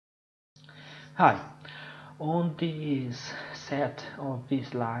Hi, on this set of these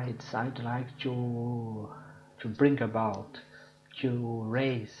slides, I'd like to bring about, to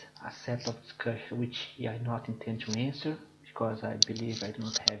raise a set of discussion which I not intend to answer because I believe I do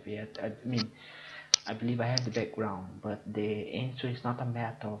not have yet. I believe I have the background, but the answer is not a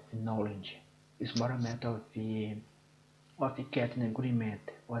matter of knowledge. It's more a matter of getting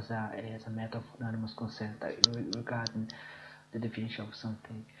agreement as a matter of unanimous consent regarding the definition of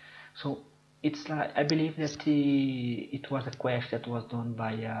something. So it's like I believe that it was a question that was done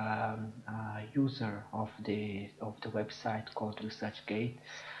by a user of the website called ResearchGate,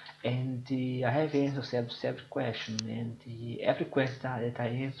 and I have answered several questions, and every question that I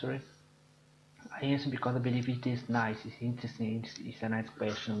answer because I believe it is nice, it's interesting, it's a nice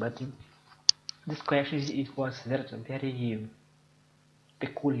question. But this question it was very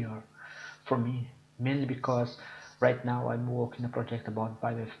peculiar for me, mainly because right now I'm working a project about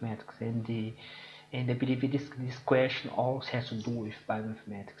bioinformatics, and I believe this question also has to do with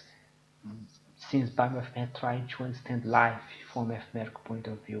bioinformatics. Since bioinformatics trying to understand life from a mathematical point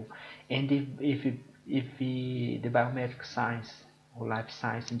of view, and if the biomedical science or life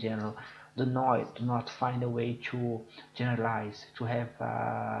science in general do not find a way to generalize, to have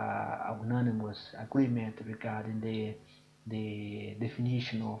a unanimous agreement regarding the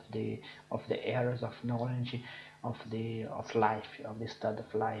definition of the areas of knowledge of life, of the study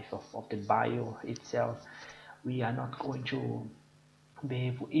of life, of the bio itself, we are not going to be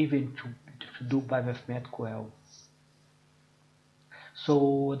able even to do biomathematics well.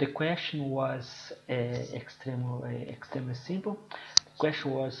 So the question was extremely simple. The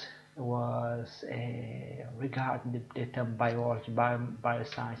question was regarding the term biology,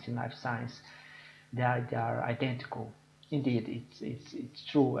 bioscience, and life science. They are identical. Indeed, it's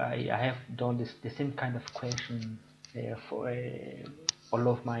true. I have done the same kind of question for all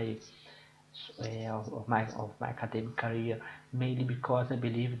of my academic career, mainly because I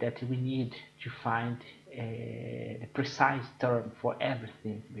believe that we need to find a precise term for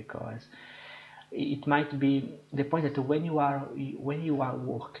everything, because it might be the point that when you are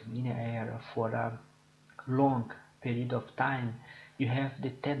working in an area for a long period of time, you have the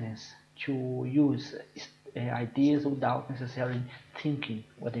tendency to use ideas without necessarily thinking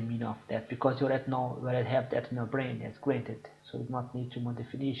what the meaning of that, because you already have that in your brain as granted, so you do not need too much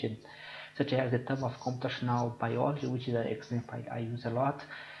definition, such as the term of computational biology, which is an example I use a lot.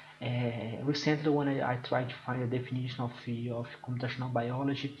 Recently, when I tried to find a definition of computational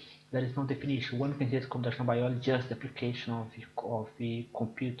biology, there is no definition. One can say computational biology just the application of the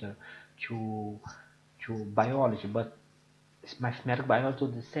computer to biology, but mathematical biology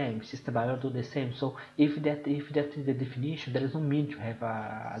do the same, system biology do the same. So if that is the definition, there is no meaning to have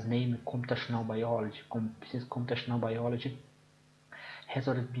a name computational biology, since computational biology has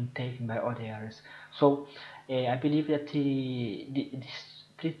already been taken by other areas. So I believe that these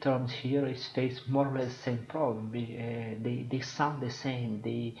three terms here is face more or less the same problem. They sound the same.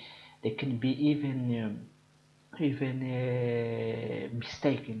 They can be even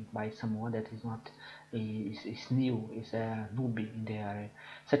mistaken by someone that is not is new, is a newbie in the area.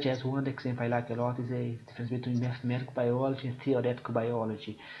 Such as one example I like a lot is the difference between mathematical biology and theoretical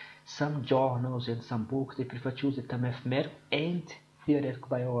biology. Some journals and some books they prefer to use the term mathematical and theoretical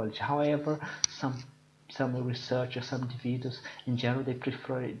biology. However, some researchers, some individuals in general, they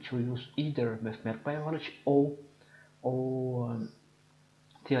prefer to use either mathematical biology or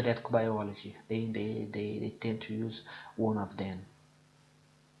theoretical biology. They tend to use one of them.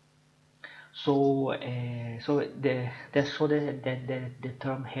 So the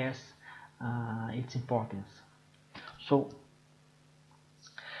term has its importance. So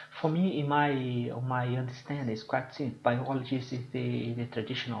for me, in my understanding, it's quite simple. Biology is the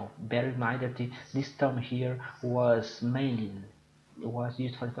traditional. Bear in mind that this term here was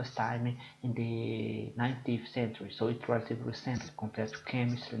used for the first time in the 19th century, so it's relatively recent compared to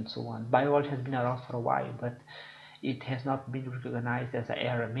chemistry and so on. Biology has been around for a while, but it has not been recognized as an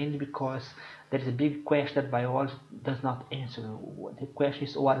area, mainly because there is a big question that biology does not answer. The question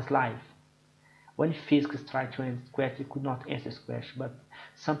is, what is life? When physicists try to answer this question, they could not answer this question, but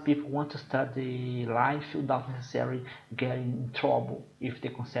some people want to study life without necessarily getting in trouble with the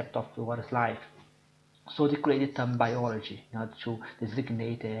concept of what is life. So they created term biology in order to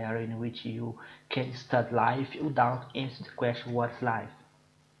designate the area in which you can study life without answering the question what is life.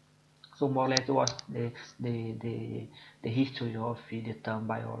 So more or less was the history of the term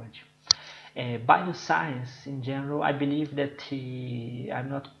biology. Bioscience in general, I believe that I'm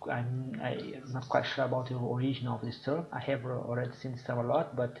not quite sure about the origin of this term. I have already seen this term a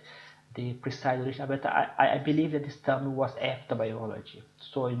lot, but the precise origin, but I believe that this term was after biology.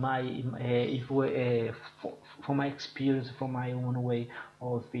 So from my experience, from my own way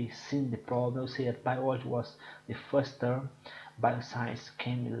of seeing the problem, I say that biology was the first term. Bioscience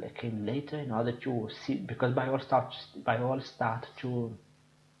came later in order to see, because biology start to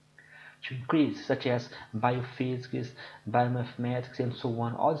increase, such as biophysics, biomathematics, and so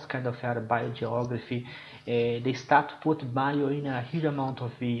on. All this kind of area, biogeography, they start to put bio in a huge amount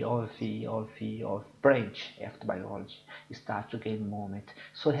of branch after biology. It starts to gain moment.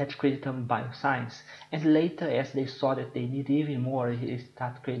 So they had to create bioscience, and later, as they saw that they need even more, they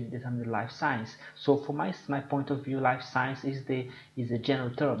start creating this under life science. So, from my point of view, life science is the general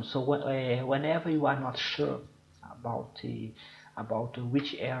term. So, whenever you are not sure about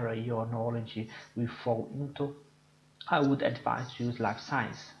which area your knowledge will fall into, I would advise to use life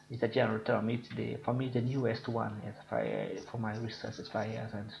science. It's a general term. It's for me the newest one for my research, as far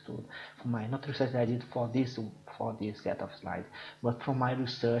as I understood. For my not research I did for this set of slides, but from my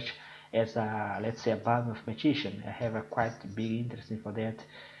research as a, let's say, a biomathematician, I have a quite big interest in for that,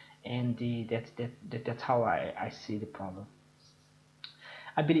 and that's how I see the problem.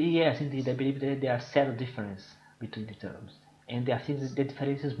 I believe, yes, indeed, I believe that there are several differences between the terms, and I think the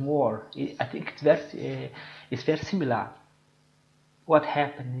difference is more. I think it's very similar. What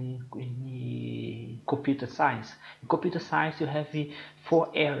happened in computer science? In computer science, you have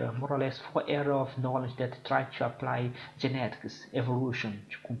more or less four areas of knowledge that try to apply genetics, evolution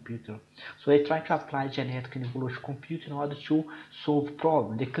to computer. So they try to apply genetic and evolution to computer in order to solve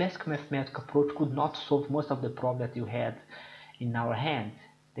problems. The classical mathematical approach could not solve most of the problems that you had in our hand.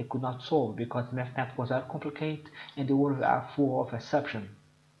 They could not solve because mathematics was very complicated and they were full of assumptions.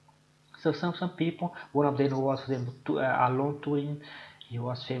 So some people, one of them was Alan Turing. He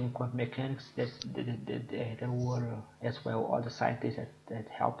was famous in quantum mechanics. There were as well other scientists that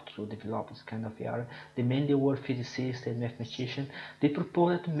helped to develop this kind of area. They mainly were physicists and mathematicians. They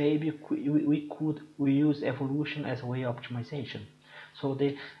proposed that maybe we use evolution as a way of optimization. So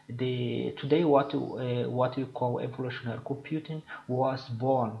today what you call evolutionary computing was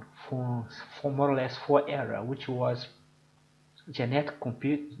born from more or less four areas, which was genetic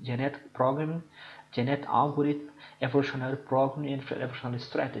programming, genetic algorithm, evolutionary programming, and evolutionary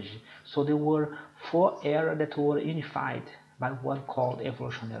strategy. So there were four areas that were unified by one called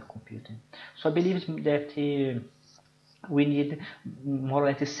evolutionary computing. So I believe that we need more or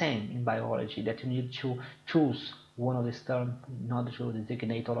less the same in biology, that you need to choose one of these terms in order to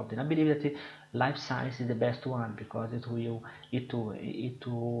designate all of them. I believe that life science is the best one because it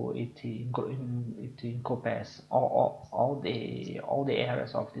encompasses all the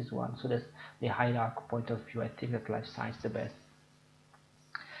areas of this one. So that's the hierarchical point of view. I think that life science is the best.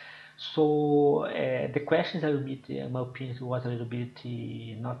 So the questions a little bit, in my opinion, was a little bit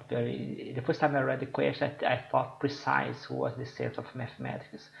not very. The first time I read the question, I thought precise was the sense of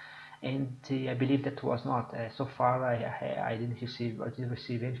mathematics, and I believe that was not. So far, I didn't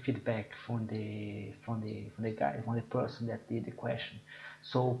receive any feedback from the person that did the question.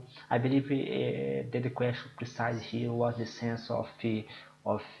 So I believe that the question precise here was the sense of giving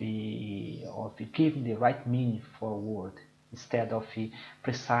the right meaning for a word, instead of a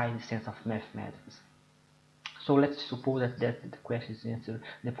precise sense of mathematics. So let's suppose that the question is answered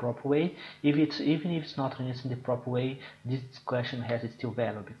the proper way. Even if it's not answered the proper way, this question has still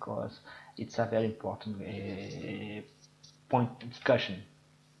value because it's a very important point of discussion.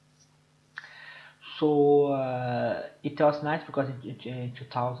 So it was nice because in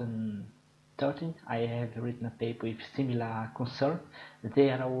 2013 I have written a paper with similar concern.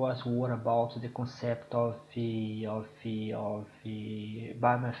 There was war about the concept of the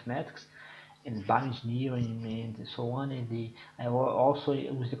biomathematics and bioengineering and so on, and I also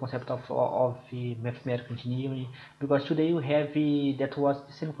use the concept of the mathematical engineering because today you have that was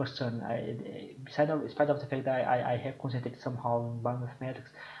the same concern. In spite of the fact that I have concentrated somehow in biomathematics,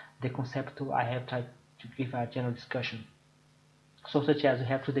 the concept I have tried to give a general discussion. So such as we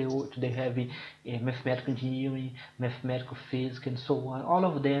have today have mathematical engineering, mathematical physics, and so on. All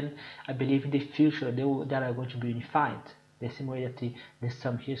of them, I believe in the future they are going to be unified. The same way that the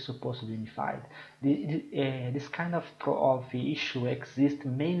sum here is supposed to be unified. This kind of issue exists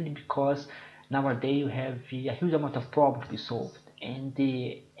mainly because nowadays you have a huge amount of problems to be solved, and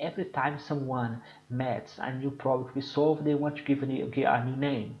every time someone makes a new problem to be solved, they want to give a new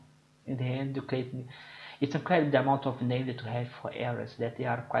name. In the end, you create. It's incredible the amount of names that you have for areas that they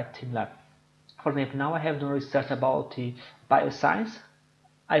are quite similar. For example, now I have done research about bioscience.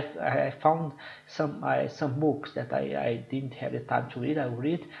 I found some books that I didn't have the time to read. I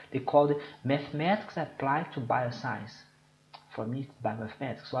read. They called it Mathematics Applied to Bioscience. For me, it's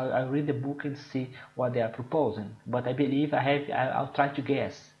biomathematics. So I read the book and see what they are proposing. But I believe I'll try to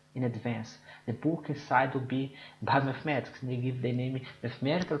guess in advance. The book inside will be biomathematics. They give the name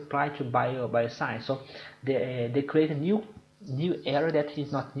mathematical applied to bioscience. So they create a new area that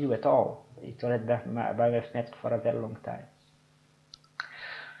is not new at all. It's already biomathematics for a very long time.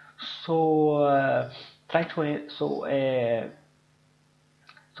 So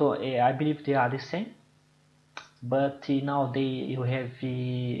I believe they are the same, but nowadays you have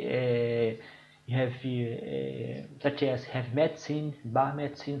such as medicine,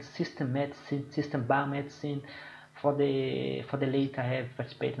 biomedicine, system biomedicine. For the late, I have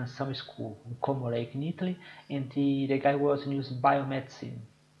participated in some school in Como Lake in Italy, and the guy was using biomedicine.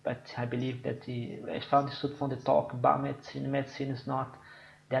 But I believe that I found from the talk, biomedicine and medicine is not,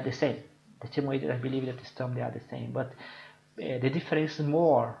 they are the same. The same way that I believe that this term they are the same, but the difference is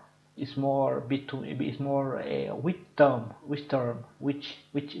more between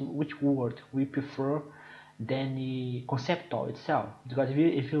which word we prefer than the conceptual itself. Because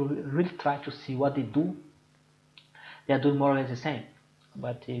if you really try to see what they do, they are doing more or less the same,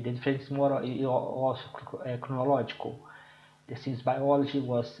 but the difference is more also chronological. Since biology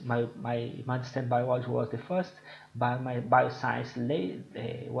was my understanding, biology was the first, my bioscience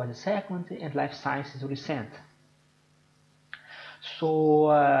was the second, and life science is recent. So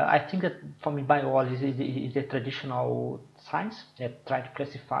I think that for me, biology is a traditional science that try to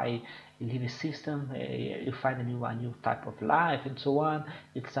classify a living system. You find a new type of life and so on.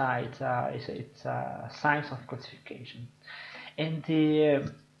 It's a science of classification, and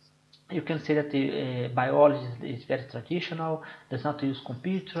you can say that the biology is very traditional, does not use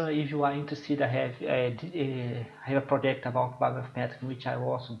computer. If you are interested, I have a project about biomathematics in which I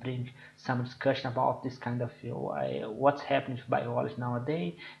also bring some discussion about this kind of what's happening to biology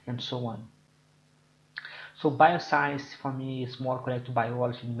nowadays and so on. So bioscience for me is more connected to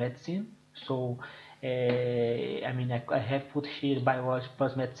biology and medicine. So I have put here biology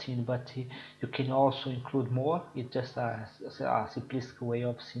plus medicine, but you can also include more. It's just a simplistic way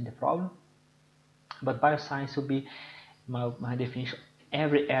of seeing the problem. But bioscience will be my definition.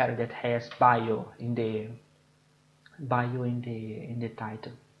 Every area that has bio in the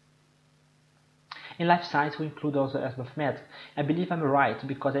title. In life science, we include also as mathematics. I believe I'm right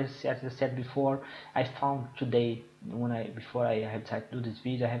because, as I said before, I found today before I had decided to do this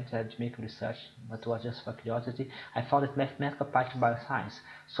video, I had decided to make research, but it was just for curiosity. I found that mathematics applied to bioscience.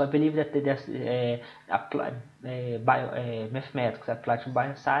 So I believe that mathematics applied to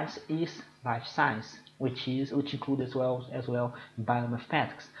bioscience is life science, which includes as well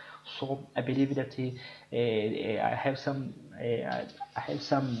biomathematics. So I believe that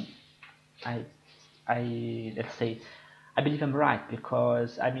let's say I believe I'm right,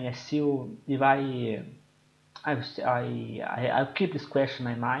 because I still, if I'll keep this question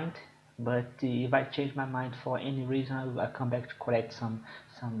in my mind, but if I change my mind for any reason, I'll come back to correct some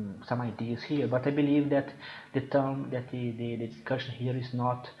ideas here. But I believe that the term, that the discussion here is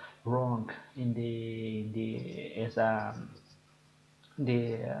not wrong as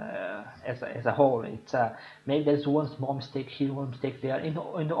a whole. It's maybe there's one small mistake here, one mistake there, and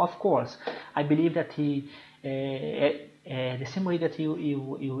of course I believe that the same way that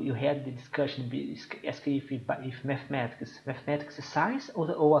you had the discussion, asking if mathematics is science or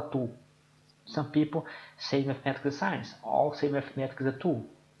a tool. Some people say mathematics is science, all say mathematics is a tool.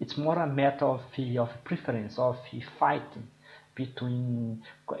 It's more a matter of preference, of fighting between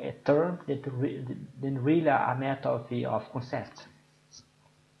a term than really a matter of concept.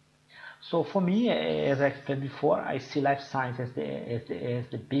 So for me, as I explained before, I see life science as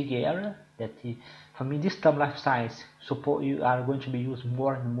the big area that for me, this term life science you are going to be used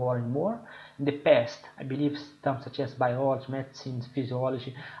more and more and more. In the past, I believe terms such as biology, medicine,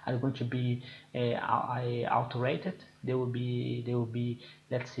 physiology are going to be outdated. They will be,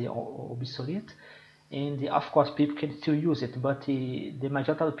 let's say, obsolete. And of course, people can still use it, but the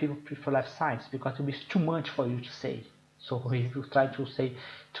majority of people prefer life science because it will be too much for you to say. So if you try to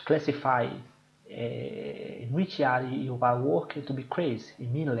classify in which area you are working, to be crazy,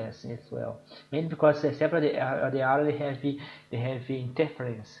 meaningless as well. Mainly because several the area they have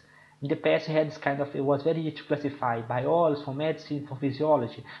interference. In the past, you had this kind of, it was very easy to classify biology from medicine, from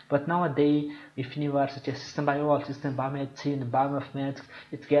physiology. But nowadays, with universities such as system biology, system biomedicine, biomathematics,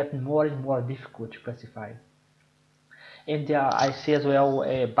 it's getting more and more difficult to classify. And I see as well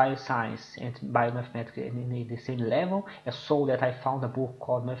bioscience and biomathematics in the same level. So that I found a book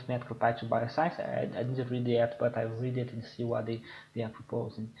called Mathematical Applied to Bioscience. I didn't read it yet, but I'll read it and see what they are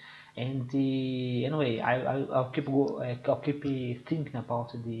proposing. And anyway, I'll keep thinking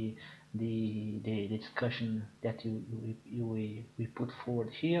about the the discussion that we put forward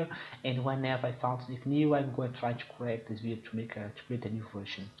here, and whenever I found something new, I'm going to try to correct this video to create a new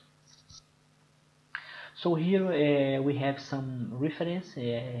version. So here we have some reference.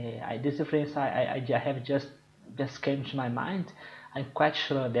 This reference I have just came to my mind. I'm quite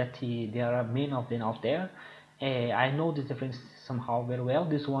sure that there are many of them out there. I know this reference somehow very well.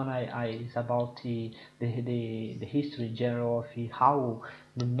 This one is about the history in general of how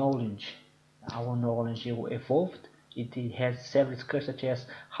the knowledge, our knowledge evolved. It has several discussions such as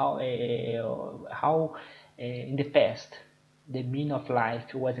how in the past the meaning of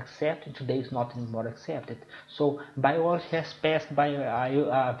life was accepted, today is not anymore accepted. So biology has passed by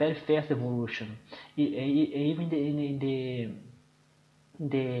a very fast evolution. Even in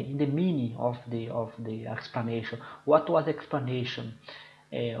the meaning of the explanation. What was explanation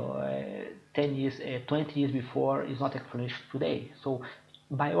 10 years, 20 years before is not explanation today. So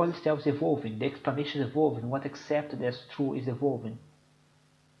biology itself is evolving, the explanation is evolving, what accepted as true is evolving.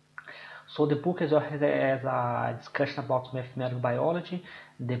 So the book has a discussion about mathematical biology.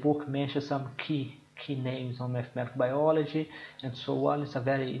 The book mentions some key names on mathematical biology and so on. It's a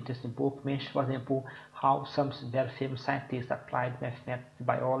very interesting book. Mentions, for example, how some very famous scientists applied mathematical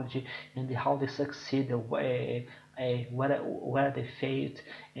biology and how they succeeded, where they failed,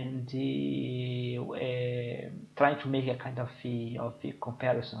 and trying to make a kind of a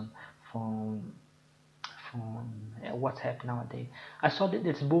comparison from what's happening nowadays. I saw that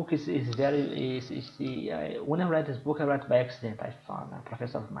this book is when I read this book, I read by accident. I found a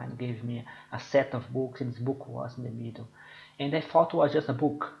professor of mine gave me a set of books, and this book was in the middle, and I thought it was just a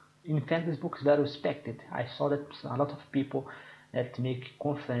book. In fact, this book is very respected. I saw that a lot of people that make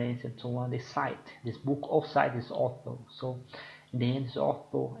conferences and so on, they cite this book, all cite this author. So in the end, this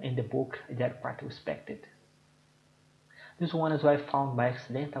author and the book, they are quite respected. This one is what I found by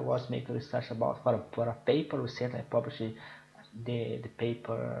accident. I was making research about for a paper recently. I published the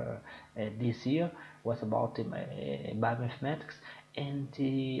paper this year. Was about biomathematics, and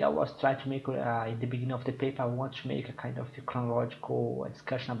I was trying to make in the beginning of the paper. I want to make a kind of a chronological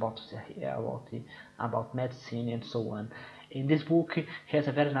discussion about medicine and so on. In this book, has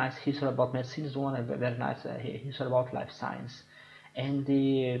a very nice history about medicine. This one a very nice history about life science, and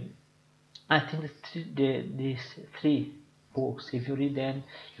I think these three books, if you read them,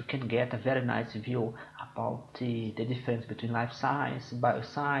 you can get a very nice view about the difference between life science,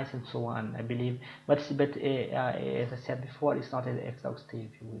 bioscience, and so on. I believe, but as I said before, it's not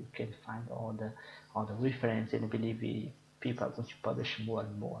exhaustive. You can find all the reference, and I believe people are going to publish more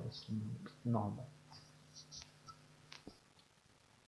and more. It's normal.